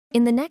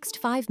In the next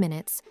 5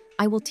 minutes,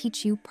 I will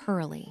teach you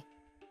Purrely.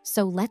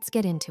 So let's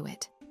get into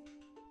it.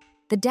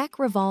 The deck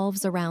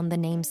revolves around the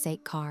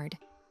namesake card,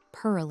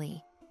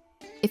 Purrely.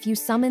 If you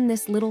summon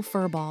this little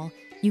furball,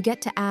 you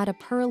get to add a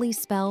Purrely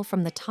spell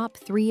from the top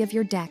 3 of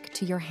your deck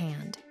to your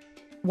hand.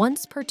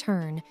 Once per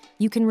turn,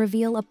 you can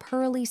reveal a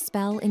Purrely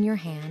spell in your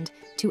hand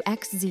to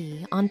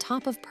XZ on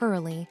top of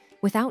Purrely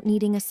without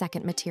needing a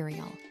second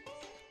material.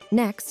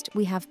 Next,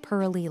 we have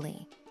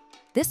Purrely.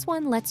 This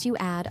one lets you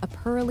add a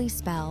Purrely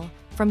spell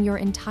from your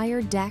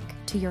entire deck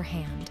to your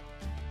hand,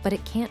 but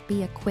it can't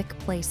be a quick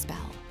play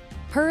spell.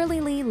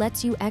 Purrely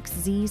lets you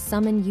XZ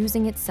summon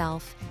using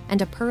itself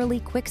and a Purrely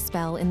quick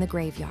spell in the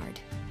graveyard.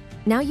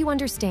 Now you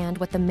understand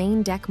what the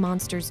main deck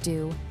monsters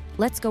do,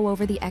 let's go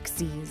over the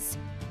XZs.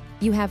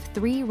 You have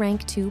 3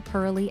 rank 2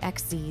 Purrely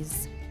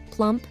XZs,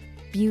 Plump,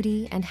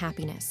 Beauty, and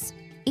Happiness.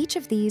 Each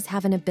of these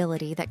have an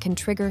ability that can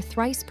trigger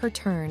thrice per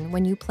turn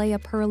when you play a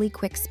Purrely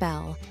quick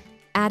spell,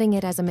 adding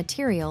it as a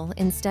material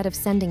instead of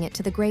sending it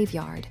to the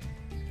graveyard.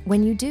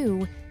 When you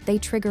do, they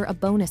trigger a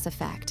bonus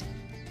effect.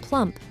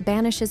 Plump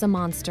banishes a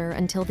monster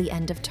until the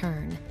end of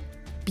turn.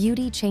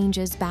 Beauty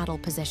changes battle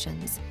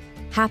positions.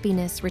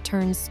 Happiness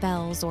returns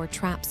spells or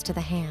traps to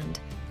the hand.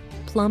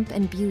 Plump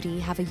and Beauty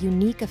have a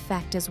unique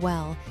effect as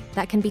well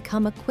that can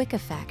become a quick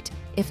effect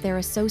if their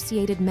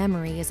associated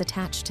memory is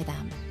attached to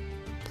them.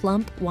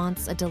 Plump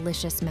wants a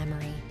delicious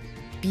memory.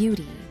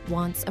 Beauty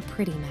wants a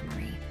pretty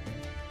memory.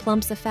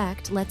 Plump's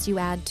effect lets you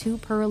add 2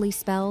 Purrely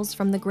spells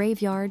from the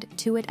graveyard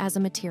to it as a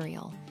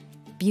material.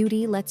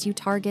 Beauty lets you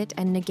target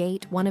and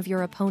negate one of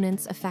your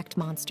opponent's effect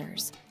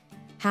monsters.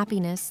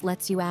 Happiness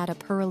lets you add a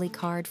Purrely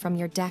card from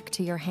your deck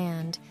to your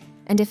hand,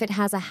 and if it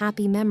has a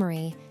happy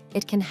memory,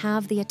 it can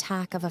have the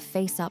attack of a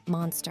face-up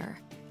monster.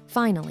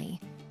 Finally,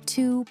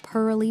 2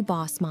 Purrely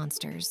boss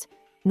monsters,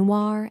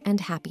 Noir and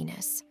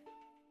Happiness.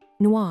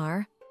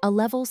 Noir, a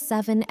level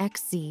 7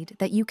 XZ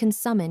that you can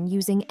summon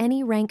using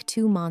any rank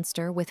 2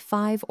 monster with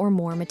 5 or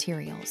more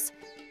materials.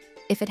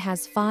 If it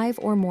has 5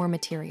 or more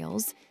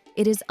materials,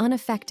 it is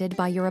unaffected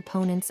by your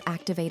opponent's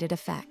activated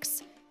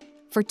effects.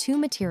 For 2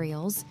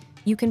 materials,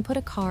 you can put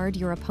a card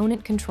your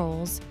opponent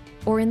controls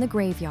or in the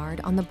graveyard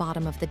on the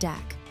bottom of the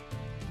deck.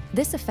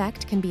 This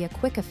effect can be a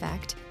quick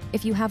effect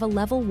if you have a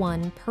level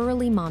 1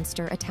 Purrely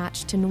monster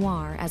attached to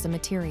Noir as a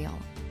material.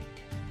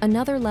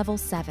 Another level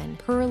 7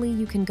 Purrely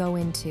you can go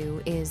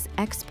into is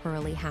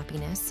X-Purrely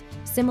Happiness.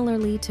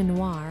 Similarly to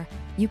Noir,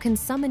 you can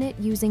summon it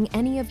using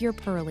any of your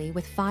Purrely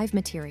with 5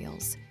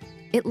 materials.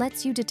 It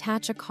lets you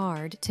detach a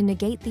card to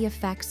negate the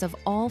effects of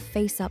all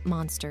face-up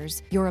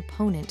monsters your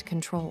opponent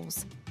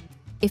controls.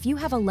 If you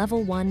have a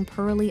level 1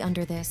 Purrely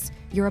under this,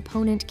 your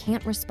opponent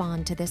can't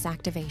respond to this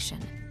activation.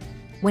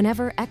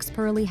 Whenever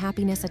X-Purrely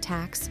Happiness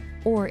attacks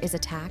or is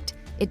attacked,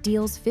 it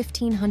deals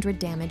 1500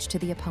 damage to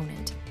the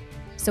opponent.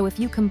 So if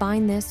you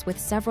combine this with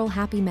several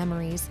happy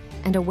memories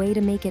and a way to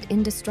make it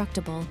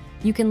indestructible,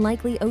 you can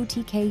likely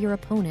OTK your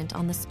opponent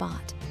on the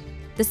spot.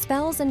 The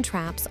spells and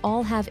traps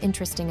all have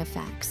interesting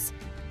effects.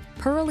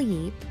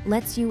 Purrely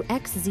lets you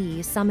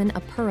XZ summon a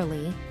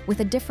Purrely with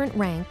a different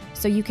rank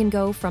so you can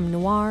go from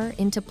Noir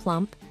into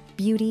Plump,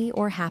 Beauty,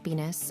 or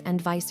Happiness, and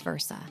vice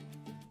versa.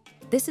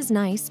 This is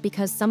nice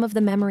because some of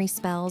the memory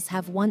spells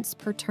have once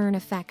per turn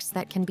effects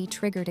that can be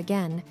triggered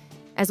again,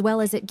 as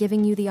well as it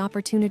giving you the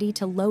opportunity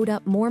to load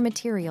up more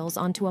materials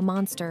onto a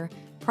monster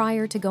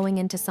prior to going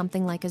into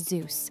something like a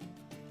Zeus.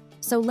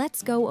 So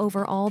let's go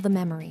over all the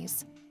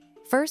memories.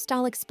 First,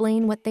 I'll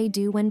explain what they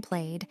do when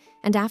played,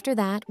 and after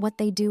that, what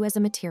they do as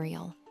a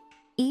material.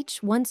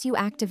 Each, once you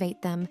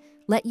activate them,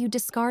 let you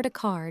discard a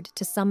card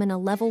to summon a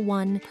level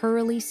 1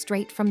 Purrely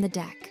straight from the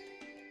deck.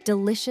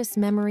 Delicious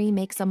Memory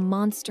makes a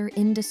monster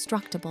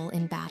indestructible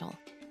in battle.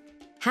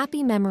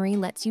 Happy Memory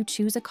lets you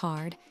choose a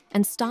card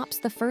and stops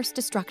the first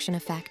destruction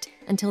effect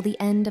until the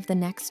end of the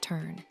next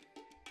turn.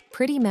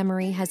 Pretty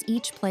Memory has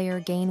each player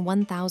gain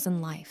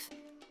 1000 life.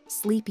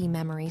 Sleepy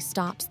Memory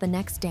stops the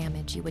next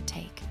damage you would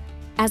take.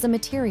 As a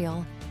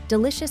material,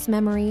 Delicious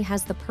Memory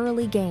has the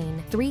Purrely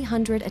gain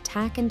 300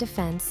 attack and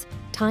defense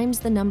times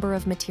the number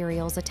of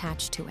materials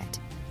attached to it.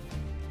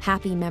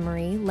 Happy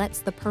Memory lets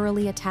the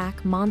Purrely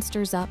attack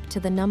monsters up to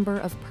the number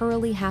of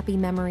Purrely happy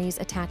memories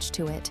attached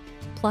to it,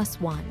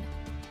 +1.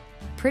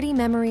 Pretty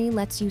Memory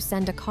lets you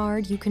send a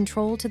card you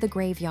control to the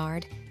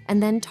graveyard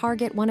and then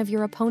target one of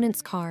your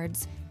opponent's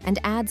cards and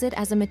adds it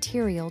as a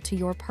material to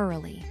your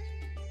Purrely.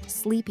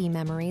 Sleepy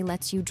Memory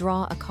lets you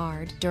draw a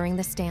card during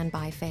the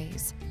standby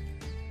phase.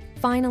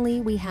 Finally,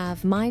 we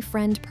have My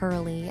Friend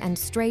Purrely and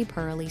Stray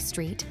Purrely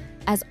Street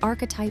as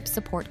Archetype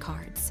support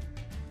cards.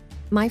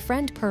 My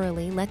Friend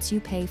Purrely lets you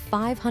pay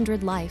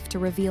 500 life to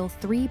reveal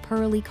 3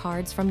 Purrely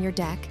cards from your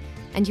deck,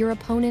 and your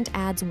opponent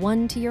adds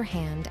 1 to your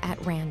hand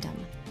at random.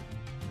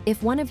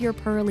 If one of your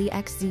Purrely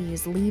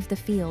XZs leave the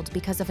field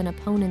because of an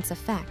opponent's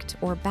effect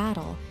or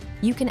battle,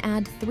 you can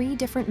add 3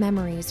 different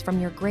memories from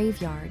your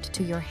graveyard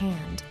to your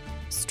hand.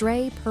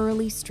 Stray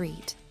Purrely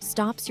Street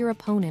stops your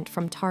opponent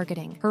from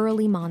targeting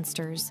Purrely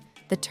monsters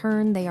the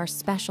turn they are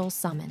special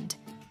summoned.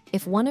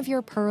 If one of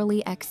your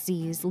Purrely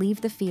XZs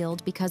leave the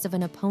field because of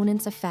an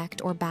opponent's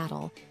effect or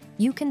battle,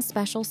 you can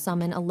special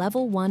summon a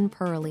level 1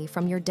 Purrely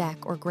from your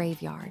deck or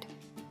graveyard.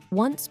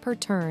 Once per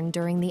turn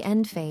during the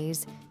end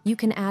phase, you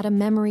can add a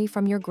memory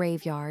from your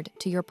graveyard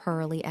to your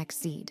Purrely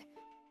Exceed.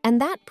 And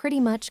that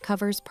pretty much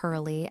covers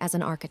Purrely as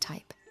an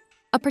archetype.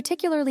 A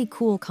particularly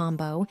cool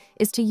combo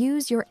is to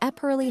use your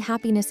Epurrely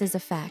Happiness's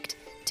effect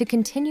to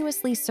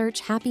continuously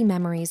search happy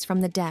memories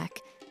from the deck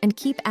and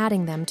keep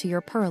adding them to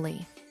your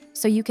Purrely,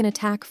 so you can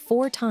attack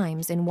 4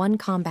 times in one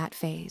combat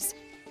phase.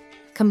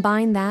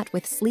 Combine that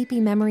with Sleepy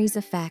Memory's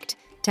effect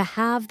to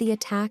have the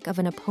attack of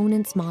an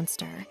opponent's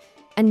monster,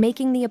 and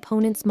making the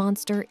opponent's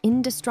monster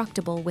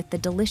indestructible with the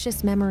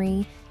delicious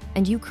memory,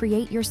 and you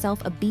create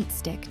yourself a beat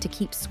stick to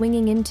keep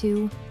swinging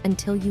into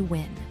until you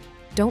win.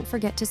 Don't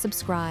forget to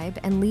subscribe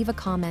and leave a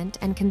comment,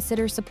 and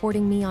consider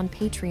supporting me on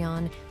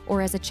Patreon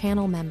or as a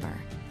channel member.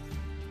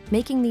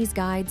 Making these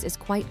guides is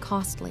quite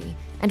costly,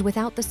 and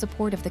without the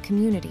support of the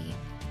community,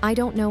 I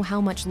don't know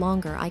how much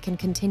longer I can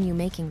continue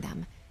making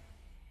them.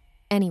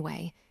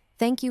 Anyway,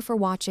 thank you for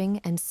watching,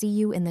 and see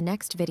you in the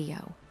next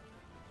video.